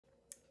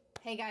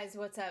Hey guys,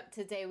 what's up?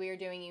 Today we are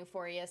doing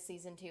Euphoria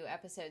Season 2,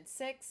 Episode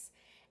 6.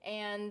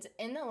 And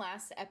in the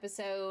last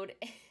episode,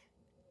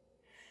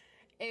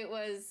 it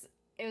was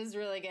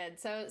really good.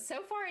 So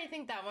far I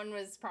think that one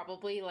was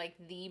probably like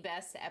the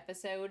best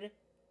episode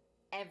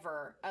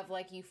ever of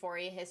like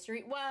Euphoria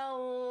history.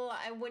 Well,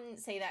 I wouldn't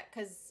say that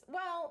because,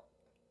 well,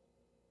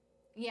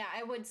 yeah,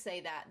 I would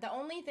say that. The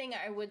only thing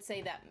I would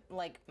say that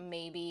like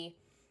maybe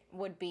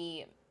would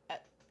be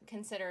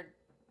considered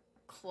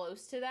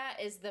close to that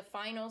is the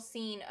final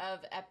scene of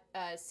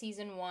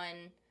season 1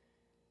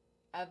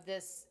 of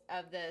the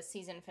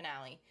season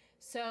finale.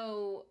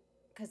 So,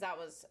 because that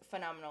was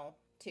phenomenal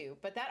too.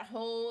 But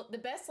the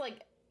best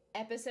like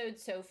episode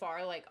so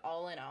far, like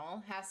all in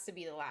all, has to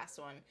be the last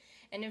one.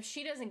 And if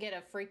she doesn't get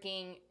a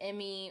freaking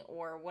Emmy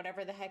or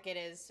whatever the heck it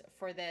is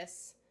for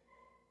this,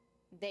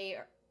 they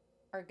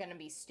are gonna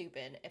be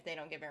stupid if they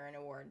don't give her an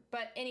award.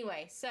 But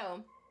anyway,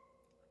 so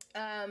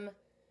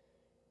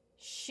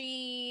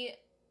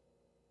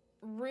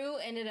Rue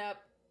ended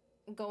up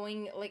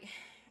going, like,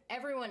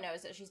 everyone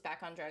knows that she's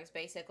back on drugs,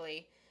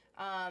 basically.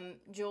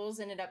 Jules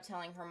ended up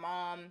telling her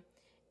mom,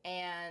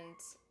 and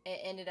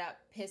it ended up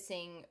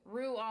pissing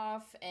Rue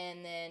off,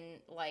 and then,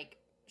 like,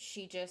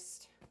 she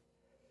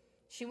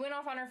went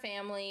off on her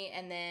family,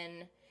 and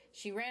then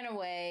she ran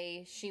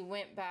away. She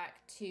went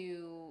back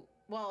to,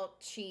 well,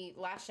 she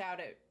lashed out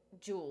at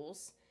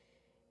Jules,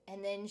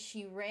 and then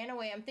she ran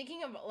away. I'm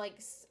thinking of,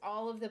 like,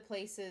 all of the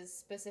places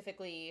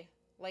specifically,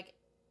 like,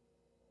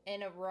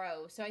 in a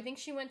row. So I think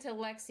she went to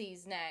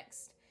Lexi's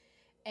next,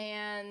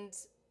 and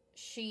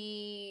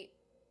she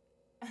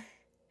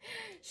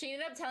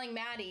ended up telling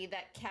Maddie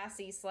that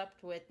Cassie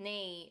slept with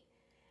Nate,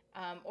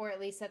 or at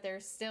least that they're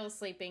still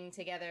sleeping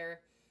together,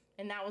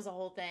 and that was a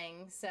whole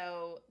thing.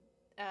 So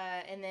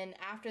and then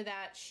after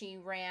that she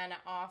ran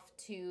off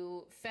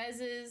to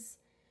Fez's.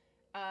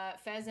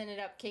 Fez ended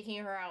up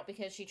kicking her out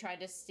because she tried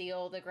to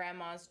steal the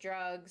grandma's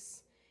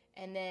drugs.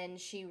 And then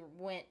she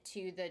went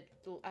to the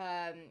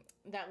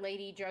that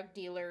lady drug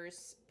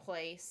dealer's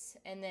place,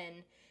 and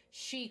then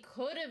she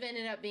could have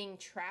ended up being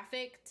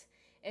trafficked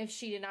if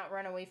she did not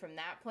run away from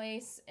that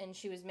place. And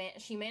she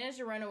managed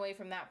to run away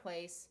from that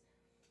place.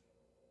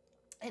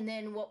 And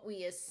then what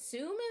we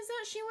assume is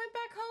that she went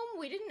back home.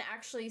 We didn't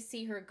actually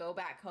see her go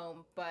back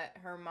home, but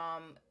her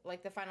mom,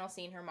 like the final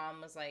scene, her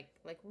mom was like,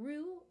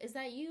 Rue, is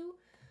that you?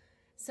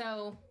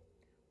 So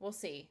we'll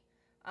see.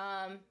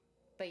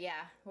 But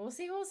yeah, we'll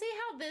see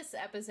how this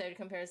episode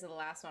compares to the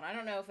last one. I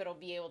don't know if it'll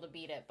be able to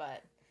beat it,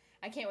 but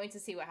I can't wait to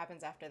see what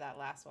happens after that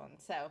last one.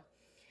 So,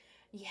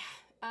 yeah.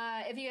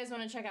 If you guys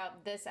want to check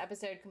out this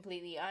episode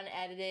completely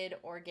unedited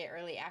or get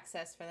early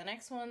access for the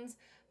next ones,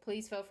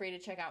 please feel free to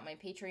check out my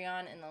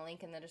Patreon and the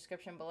link in the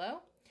description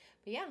below.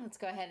 But yeah, let's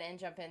go ahead and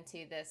jump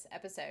into this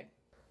episode.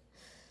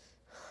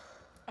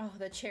 Oh,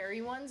 the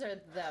cherry ones are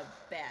the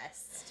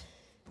best,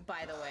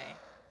 by the way.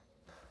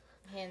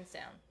 Hands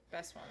down.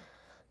 Best one.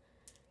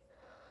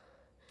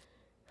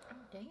 Oh,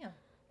 damn.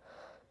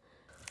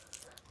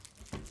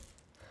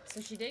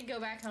 So she did go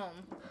back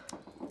home.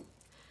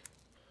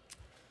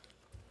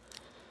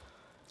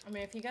 I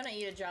mean, if you're gonna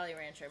eat a Jolly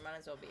Rancher, it might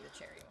as well be the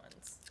cherry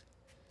ones.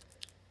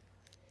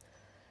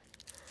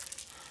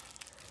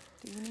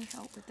 Do you need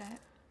help with that?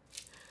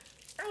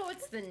 Oh,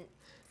 it's the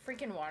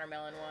freaking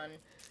watermelon one.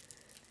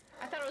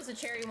 I thought it was a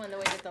cherry one the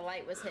way that the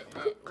light was hitting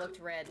it.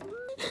 Looked red. I mean,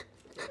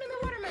 the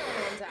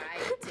watermelon ones I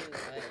eat too,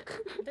 but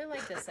they're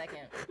like the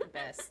second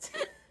best.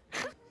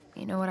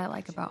 You know what I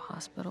like about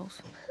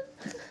hospitals?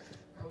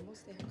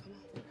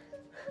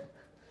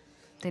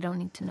 They don't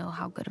need to know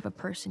how good of a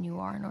person you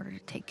are in order to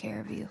take care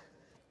of you.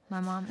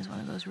 My mom is one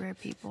of those rare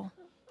people,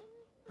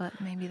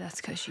 but maybe that's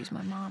because she's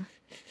my mom.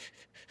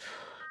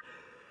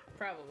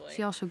 Probably.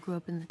 She also grew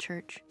up in the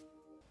church.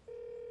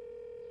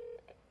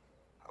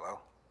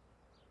 Hello?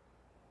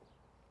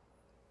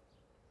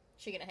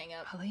 She gonna hang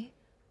up? Holly?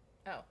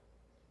 Oh.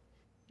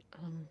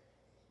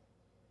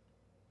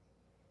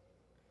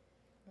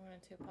 You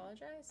wanted to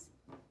apologize?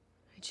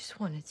 I just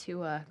wanted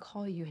to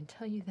call you and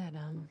tell you that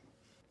I'm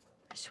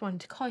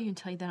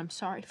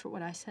sorry for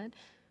what I said.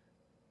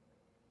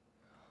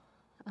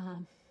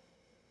 And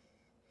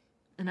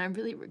I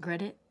really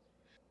regret it.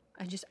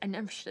 I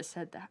never should have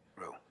said that.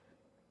 Rue.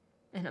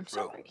 And I'm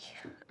sorry.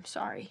 I'm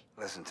sorry.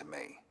 Listen to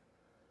me.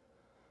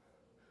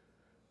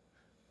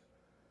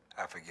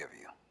 I forgive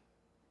you.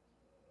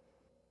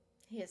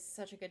 He is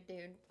such a good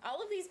dude.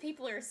 All of these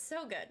people are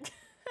so good.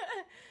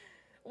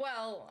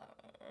 Well,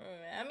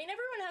 I mean,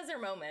 everyone has their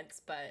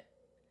moments, but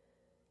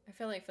I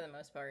feel like for the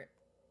most part,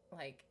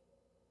 like,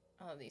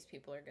 all of these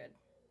people are good.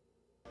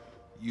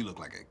 You look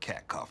like a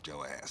cat coughed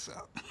your ass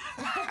up.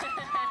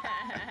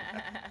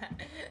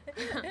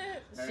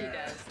 She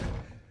does.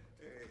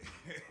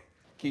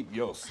 Keep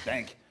your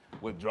stank,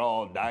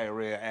 withdrawal,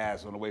 diarrhea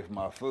ass on away from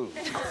my food.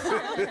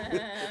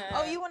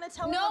 Oh, you want to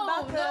tell me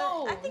about the...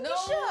 I think you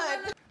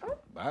should.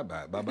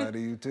 Bye-bye. Bye-bye to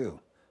you, too.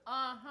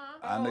 Uh-huh.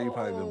 I know you've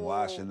probably been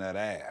washing that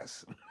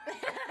ass.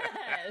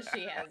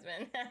 She has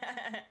been.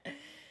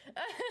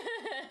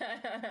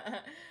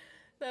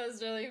 That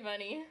was really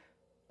funny.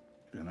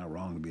 You're not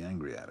wrong to be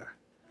angry at her.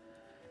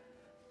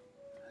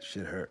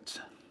 Shit hurts.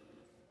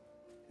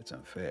 It's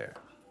unfair.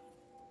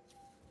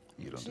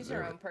 You don't She's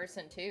deserve her it. own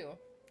person, too.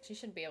 She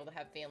should be able to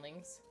have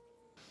feelings.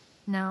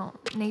 Now,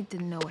 Nate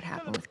didn't know what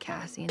happened with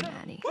Cassie and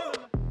Maddie.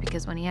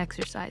 Because when he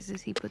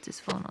exercises, he puts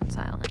his phone on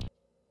silent.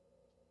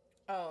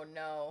 Oh,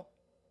 no.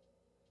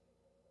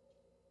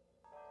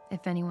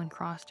 If anyone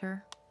crossed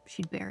her,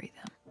 she'd bury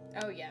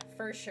them. Oh, yeah,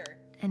 for sure.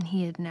 And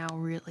he had now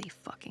really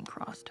fucking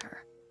crossed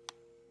her.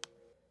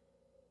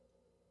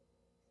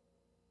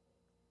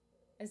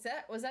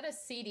 Was that a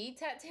CD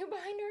tattoo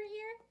behind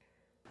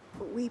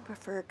her ear? We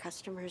prefer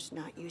customers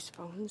not use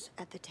phones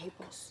at the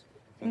tables.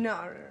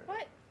 No.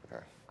 What?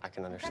 Sure, I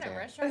can What understand. kind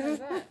of restaurant is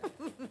that?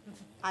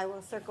 I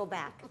will circle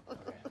back.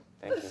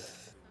 Thank you.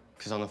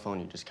 Because on the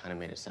phone, you just kind of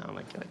made it sound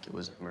like it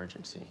was an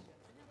emergency.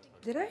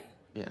 Did I?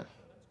 Yeah.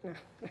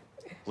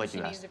 Like She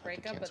you needs asked to to break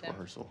up with cancel him.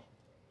 rehearsal.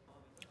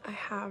 I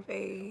have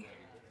a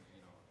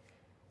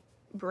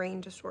brain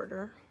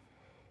disorder.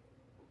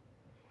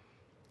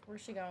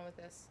 Where's she going with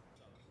this?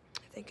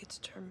 I think it's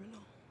terminal.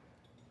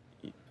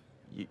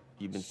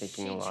 You've been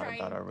thinking She a lot trying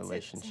about our to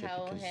relationship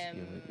tell because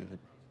him you have a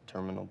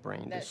terminal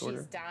brain That disorder.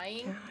 she's dying?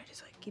 Yeah, I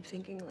just keep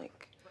thinking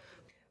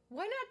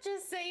Why not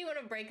just say you want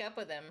to break up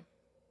with him?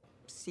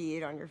 see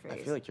it on your face. I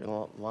feel like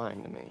you're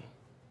lying to me.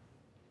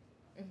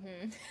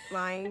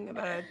 Lying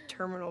about a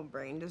terminal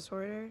brain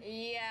disorder.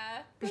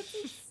 Yeah, this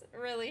is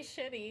really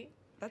shitty.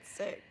 That's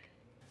sick.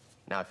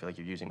 Now I feel like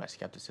you're using my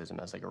skepticism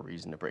as like a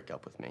reason to break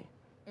up with me.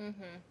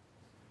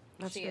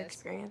 That's She your is.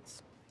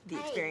 experience. The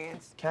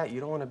experience. Kat, you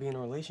don't want to be in a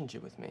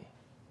relationship with me.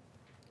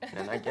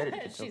 And I get it.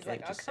 It's She's okay.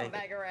 like, I'll just come say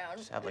back it. around.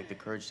 Just have like the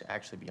courage to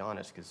actually be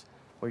honest, because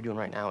what you're doing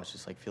right now is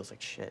just like feels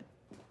like shit.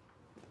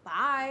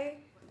 Bye.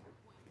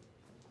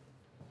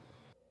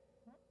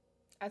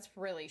 That's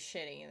really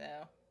shitty,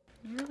 though.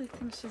 You really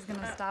think she's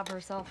gonna stab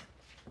herself?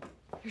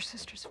 Your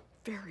sister's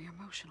very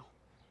emotional.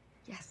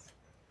 Yes.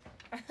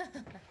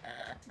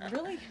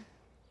 Really?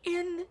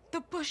 In the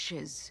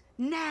bushes.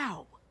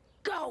 Now.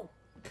 Go!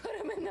 Put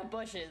him in the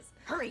bushes.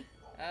 Hurry!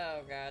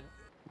 Oh, God.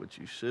 What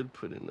you should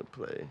put into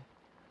play.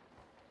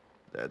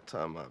 That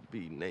time I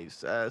beat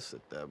Nate's ass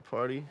at that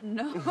party.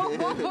 No!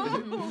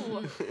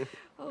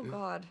 Oh,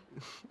 God.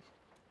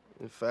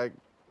 In fact,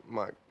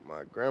 my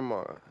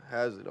grandma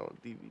has it on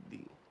DVD,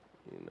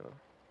 you know.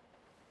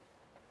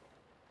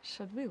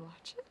 Should we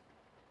watch it?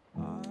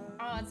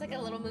 Oh, it's like a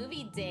little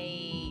movie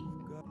date.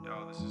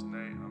 Yo, this is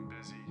Nate. I'm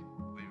busy.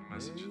 Leave a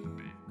message at the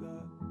beat.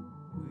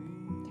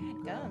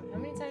 Dadgum. How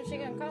many times is she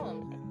gonna call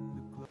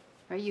him?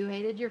 Right, you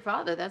hated your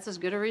father. That's as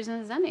good a reason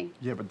as any.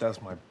 Yeah, but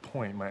that's my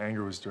point. My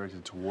anger was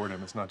directed toward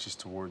him. It's not just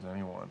towards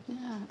anyone.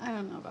 Yeah, I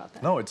don't know about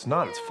that. No, it's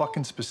not. It's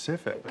fucking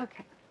specific.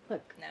 Okay,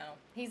 look. No,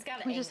 he's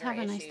got We anger just have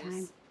a nice issues.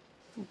 time.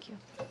 Thank you.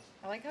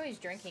 I like how he's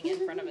drinking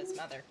in front of his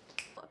mother.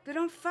 They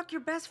don't fuck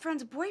your best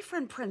friend's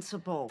boyfriend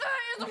principle.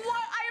 That is what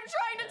I am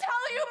trying to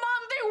tell you,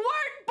 Mom. They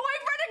weren't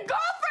boyfriend and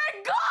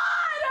girlfriend.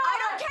 God! I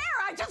don't care.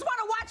 I just want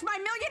to watch my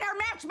millionaire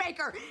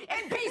matchmaker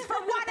in peace for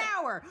 1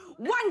 hour.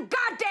 1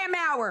 goddamn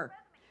hour.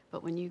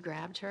 But when you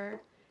grabbed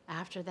her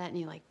after that and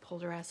you like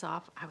pulled her ass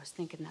off, I was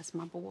thinking that's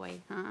my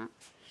boy, huh?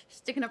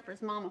 Sticking up for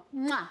his mama.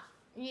 Mwah.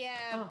 Yeah,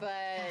 Oh,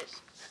 but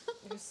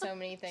there's so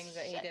many things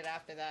that he did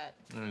after that.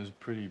 It was a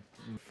pretty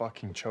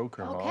fucking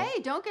choker, Mom.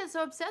 Okay, don't get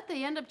so upset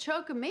they end up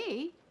choking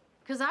me.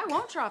 Because I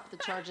won't drop the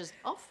charges.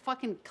 I'll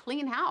fucking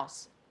clean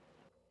house.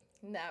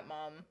 That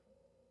mom.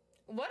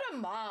 What a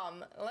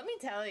mom. Let me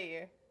tell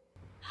you.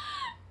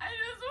 I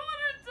just want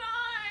to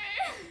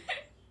die.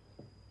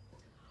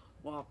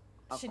 Well,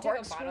 She took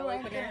a bottle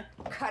opener.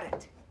 Cut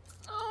it.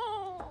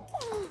 Oh.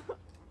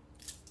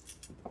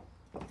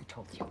 I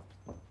told you.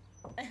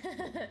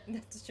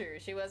 That's true.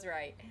 She was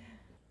right.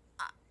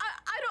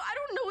 I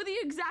don't know the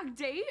exact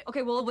date.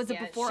 Okay, well, was it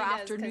Yeah, before or she does,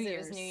 after 'cause New it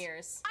Year's? was New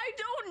Year's. I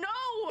don't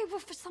know. Okay, well,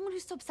 for someone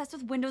who's so obsessed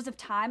with windows of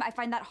time, I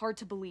find that hard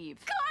to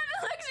believe. God,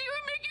 Alexia,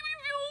 you're making me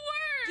feel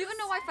worse. Do you even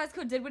know why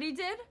Fezco did what he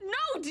did?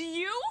 No, do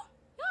you?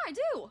 Yeah, I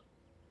do.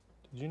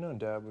 Did you know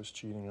Dad was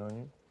cheating on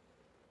you?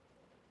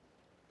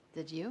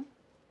 Did you?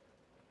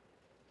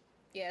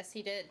 Yes,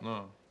 he did.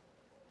 No.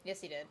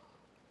 Yes, he did.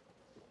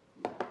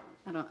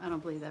 I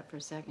don't believe that for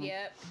a second.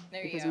 Yep,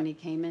 there you Because go. when he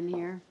came in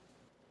here,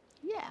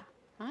 yeah,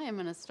 I am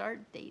gonna start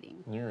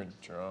dating. You're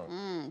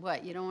drunk.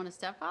 What, you don't want a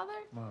stepfather?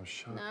 Mom,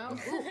 shut No? up.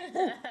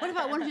 Ooh. What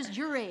about one who's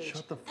your age?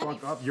 Shut the That'd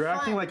fuck be up. You're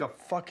acting fun. like a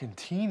fucking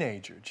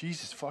teenager.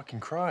 Jesus fucking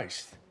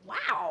Christ.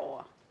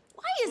 Wow.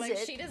 Why is Like,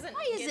 it? she doesn't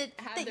Why is it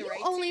have that the you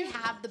right only to?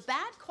 have the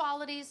bad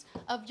qualities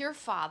of your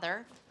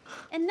father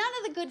and none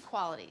of the good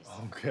qualities?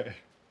 Okay.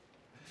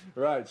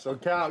 Right, so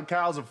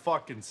Cal's a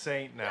fucking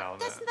saint now.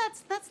 That's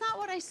not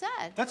what I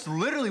said. That's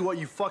literally what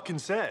you fucking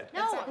said.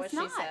 No, That's not what it's she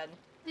not. said.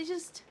 They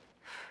just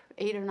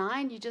 8 or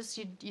 9.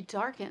 You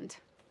darkened.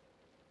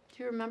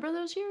 Do you remember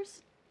those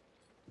years?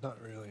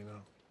 Not really,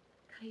 no.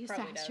 I used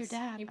Probably to ask your does.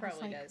 dad. He I was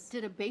probably like, does.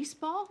 did a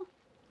baseball?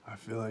 I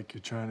feel like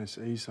you're trying to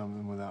say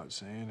something without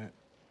saying it.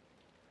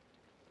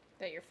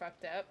 That you're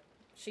fucked up.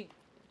 She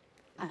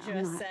I'm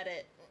just not. said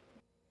it.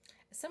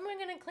 Is someone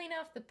gonna clean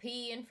off the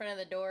pee in front of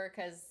the door?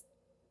 Because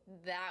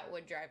that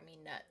would drive me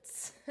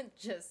nuts.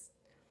 Just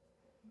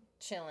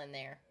chilling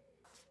there.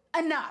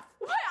 Enough.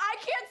 What? I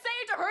can't say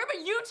it to her,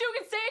 but you two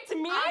can say it to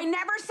me? I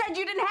never said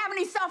you didn't have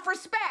any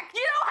self-respect.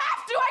 You don't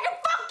have to! I can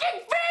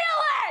fucking feel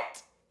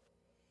it!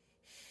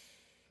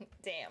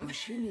 Damn. Oh,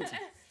 she needs a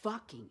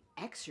fucking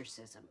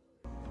exorcism.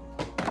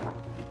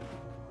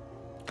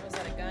 Was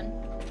that a gun?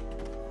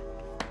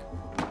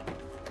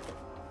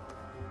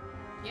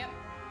 Yep.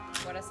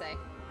 What'd I say?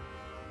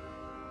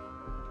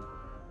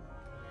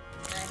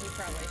 He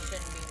probably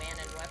shouldn't be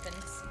manning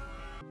weapons.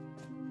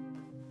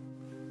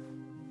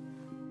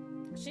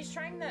 She's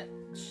trying that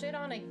shit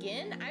on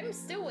again? I'm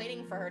still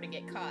waiting for her to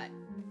get caught.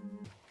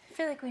 I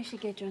feel like we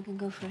should get drunk and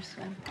go for a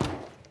swim.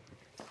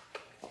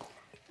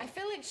 I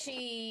feel like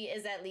she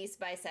is at least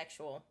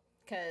bisexual.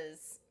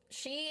 Because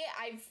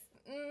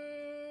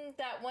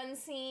that one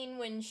scene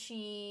when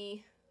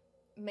she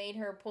made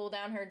her pull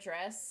down her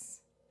dress.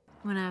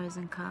 When I was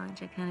in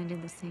college, I kind of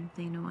did the same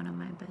thing to one of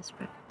my best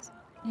friends.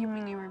 You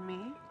mean you were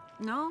me?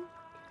 No,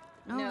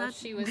 No,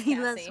 she was that's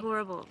Cassie.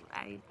 horrible.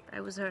 I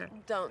was her.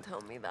 Don't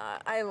tell me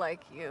that. I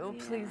like you.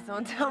 Please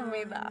don't tell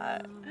me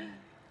that.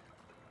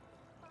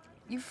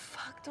 You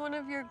fucked one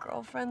of your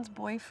girlfriend's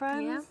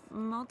boyfriends? Yeah,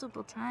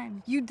 multiple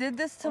times. You did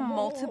this to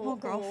multiple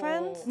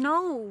girlfriends?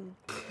 No.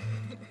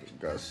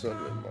 Got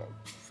something in my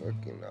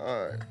fucking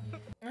eye.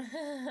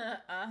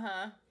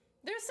 Uh-huh.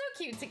 They're so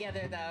cute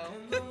together, though.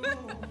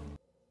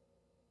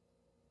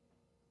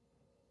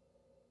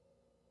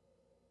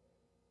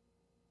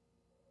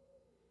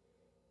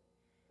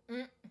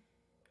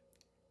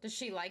 Does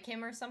she like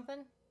him or something?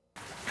 Oh,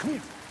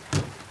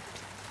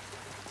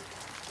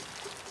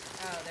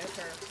 there's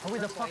her, Hurry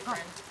the fuck up.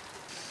 boyfriend.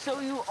 So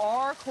you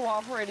are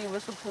cooperating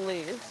with the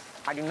police?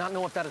 I do not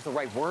know if that is the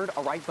right word,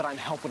 all right, but I'm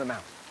helping them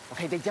out.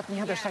 Okay, they definitely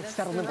had their Yeah, sights that's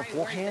settled the in right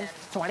beforehand,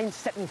 word, so I didn't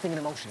set anything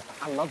in motion.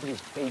 I love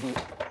this baby.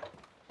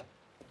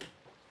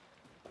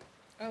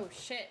 Oh,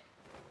 shit.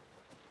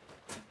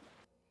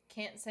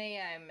 Can't say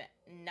I'm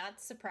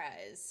not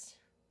surprised.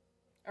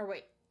 Or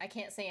wait, I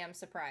can't say I'm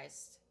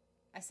surprised.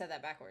 I said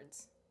that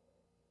backwards.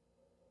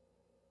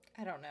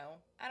 I don't know.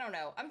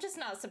 I'm just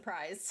not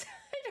surprised.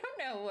 I don't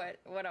know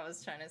what I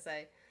was trying to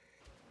say.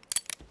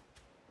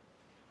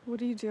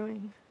 What are you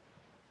doing?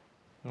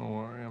 Don't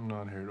worry, I'm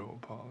not here to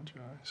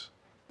apologize.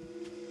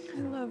 I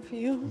love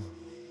you.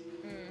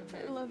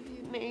 I love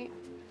you, Nate.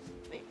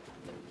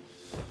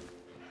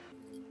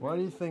 Why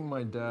do you think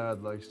my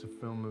dad likes to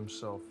film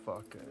himself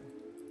fucking?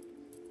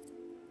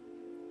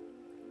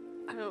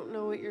 I don't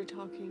know what you're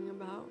talking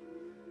about.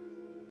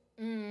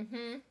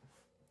 Mm-hmm.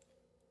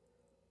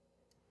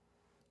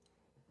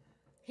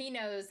 He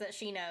knows that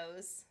she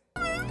knows.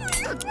 Dude,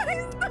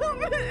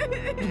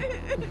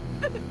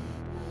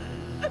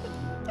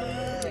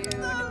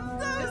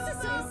 this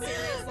is some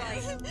serious,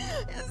 like,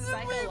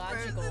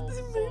 psychological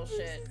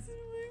bullshit.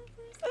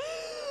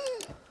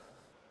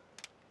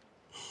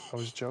 I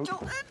was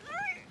joking.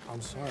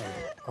 I'm sorry.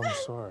 I'm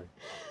sorry.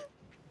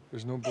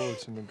 There's no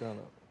bullets in the gun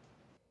up.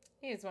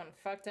 He is one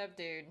fucked up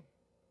dude.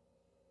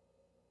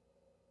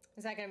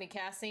 Is that gonna be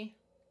Cassie?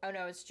 Oh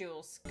no, it's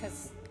Jules,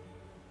 because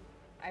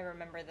I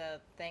remember the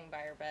thing by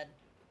her bed.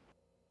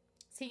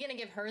 Is he gonna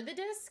give her the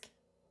disc?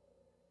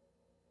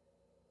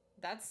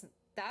 That's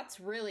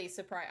really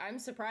surprising. I'm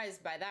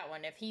surprised by that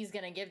one, if he's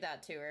gonna give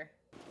that to her.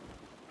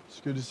 It's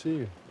good to see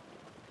you.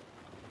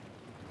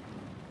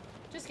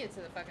 Just get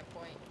to the fucking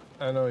point.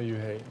 I know you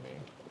hate me.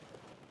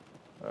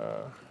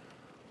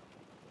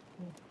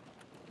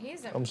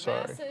 He's a I'm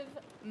sorry. massive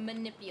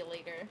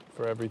manipulator.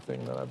 For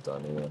everything that I've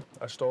done to you.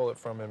 I stole it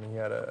from him. He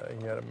had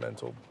a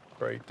mental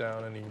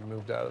breakdown and he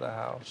moved out of the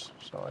house.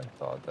 So I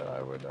thought that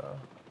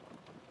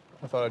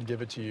I thought I'd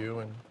give it to you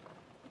and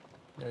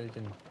you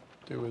can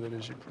do with it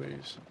as you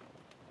please.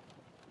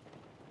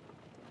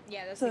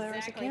 Yeah, that's So there was a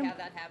exactly camera. how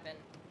that happened.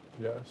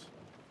 Yes.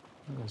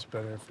 It's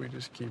better if we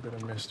just keep it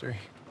a mystery.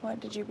 What,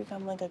 did you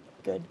become like a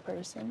good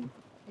person?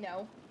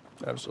 No.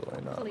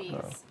 Absolutely not. Please.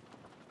 No.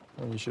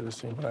 And you should have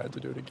seen what I had to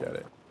do to get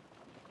it.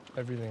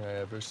 Everything I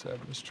ever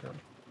said was true.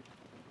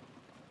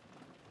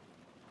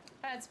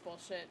 That's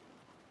bullshit.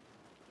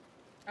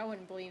 I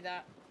wouldn't believe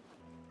that.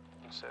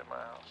 You stay at my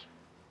house.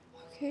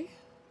 Okay.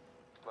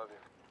 Love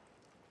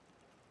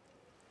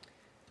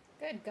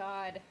you. Good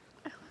God.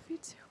 I love you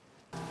too.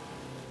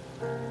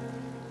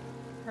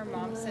 Her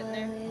mom's sitting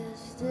there.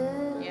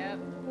 Yep.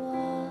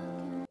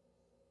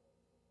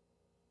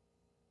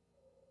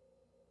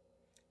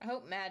 I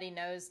hope Maddie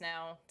knows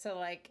now to,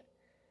 like,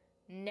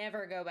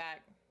 never go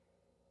back.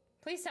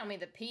 Please tell me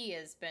the pee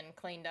has been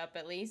cleaned up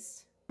at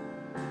least. I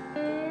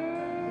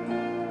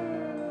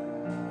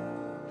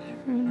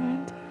ruined my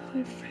entire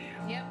life for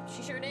you. Yep,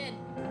 she sure did.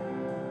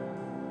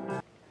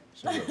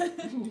 So,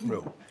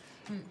 bro.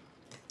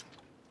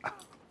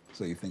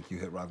 So you think you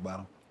hit rock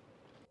bottom?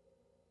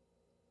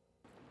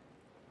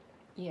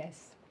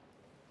 Yes.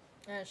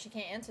 She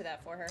can't answer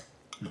that for her.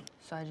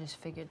 So I just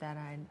figured that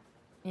I'd,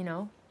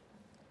 go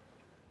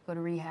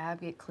to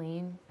rehab, get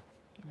clean,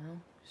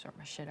 sort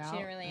my shit out. She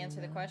didn't really answer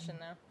the question,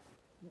 though.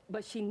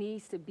 But she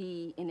needs to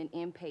be in an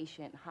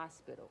inpatient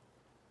hospital.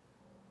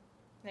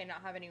 They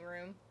not have any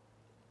room.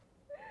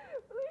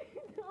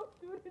 Please don't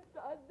do this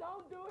to son.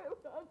 Don't do it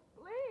with us,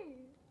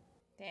 please.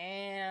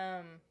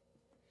 Damn.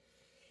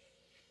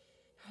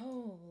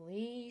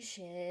 Holy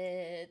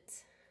shit.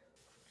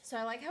 So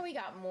I like how we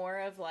got more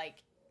of like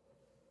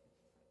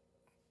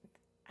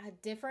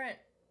different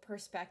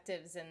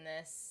perspectives in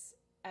this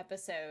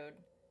episode.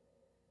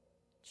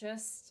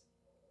 Just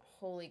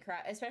holy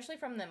crap, especially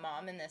from the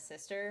mom and the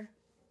sister.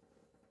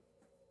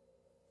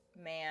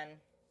 Man.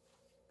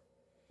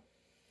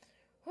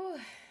 Whew.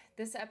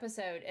 This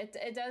episode,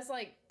 it does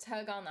like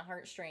tug on the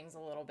heartstrings a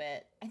little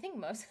bit. I think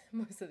most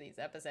of these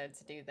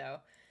episodes do though.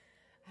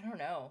 I don't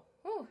know.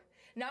 Whew.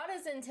 Not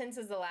as intense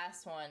as the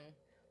last one,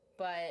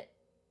 but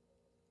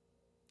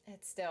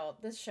it's still,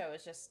 this show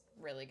is just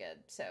really good.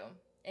 So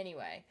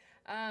anyway,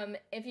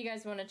 if you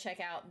guys want to check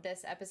out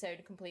this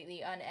episode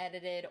completely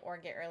unedited or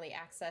get early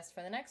access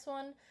for the next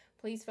one,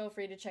 please feel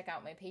free to check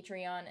out my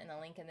Patreon and the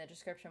link in the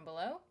description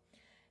below.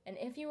 And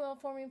if you will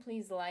for me,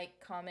 please like,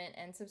 comment,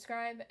 and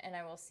subscribe, and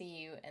I will see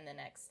you in the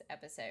next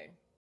episode.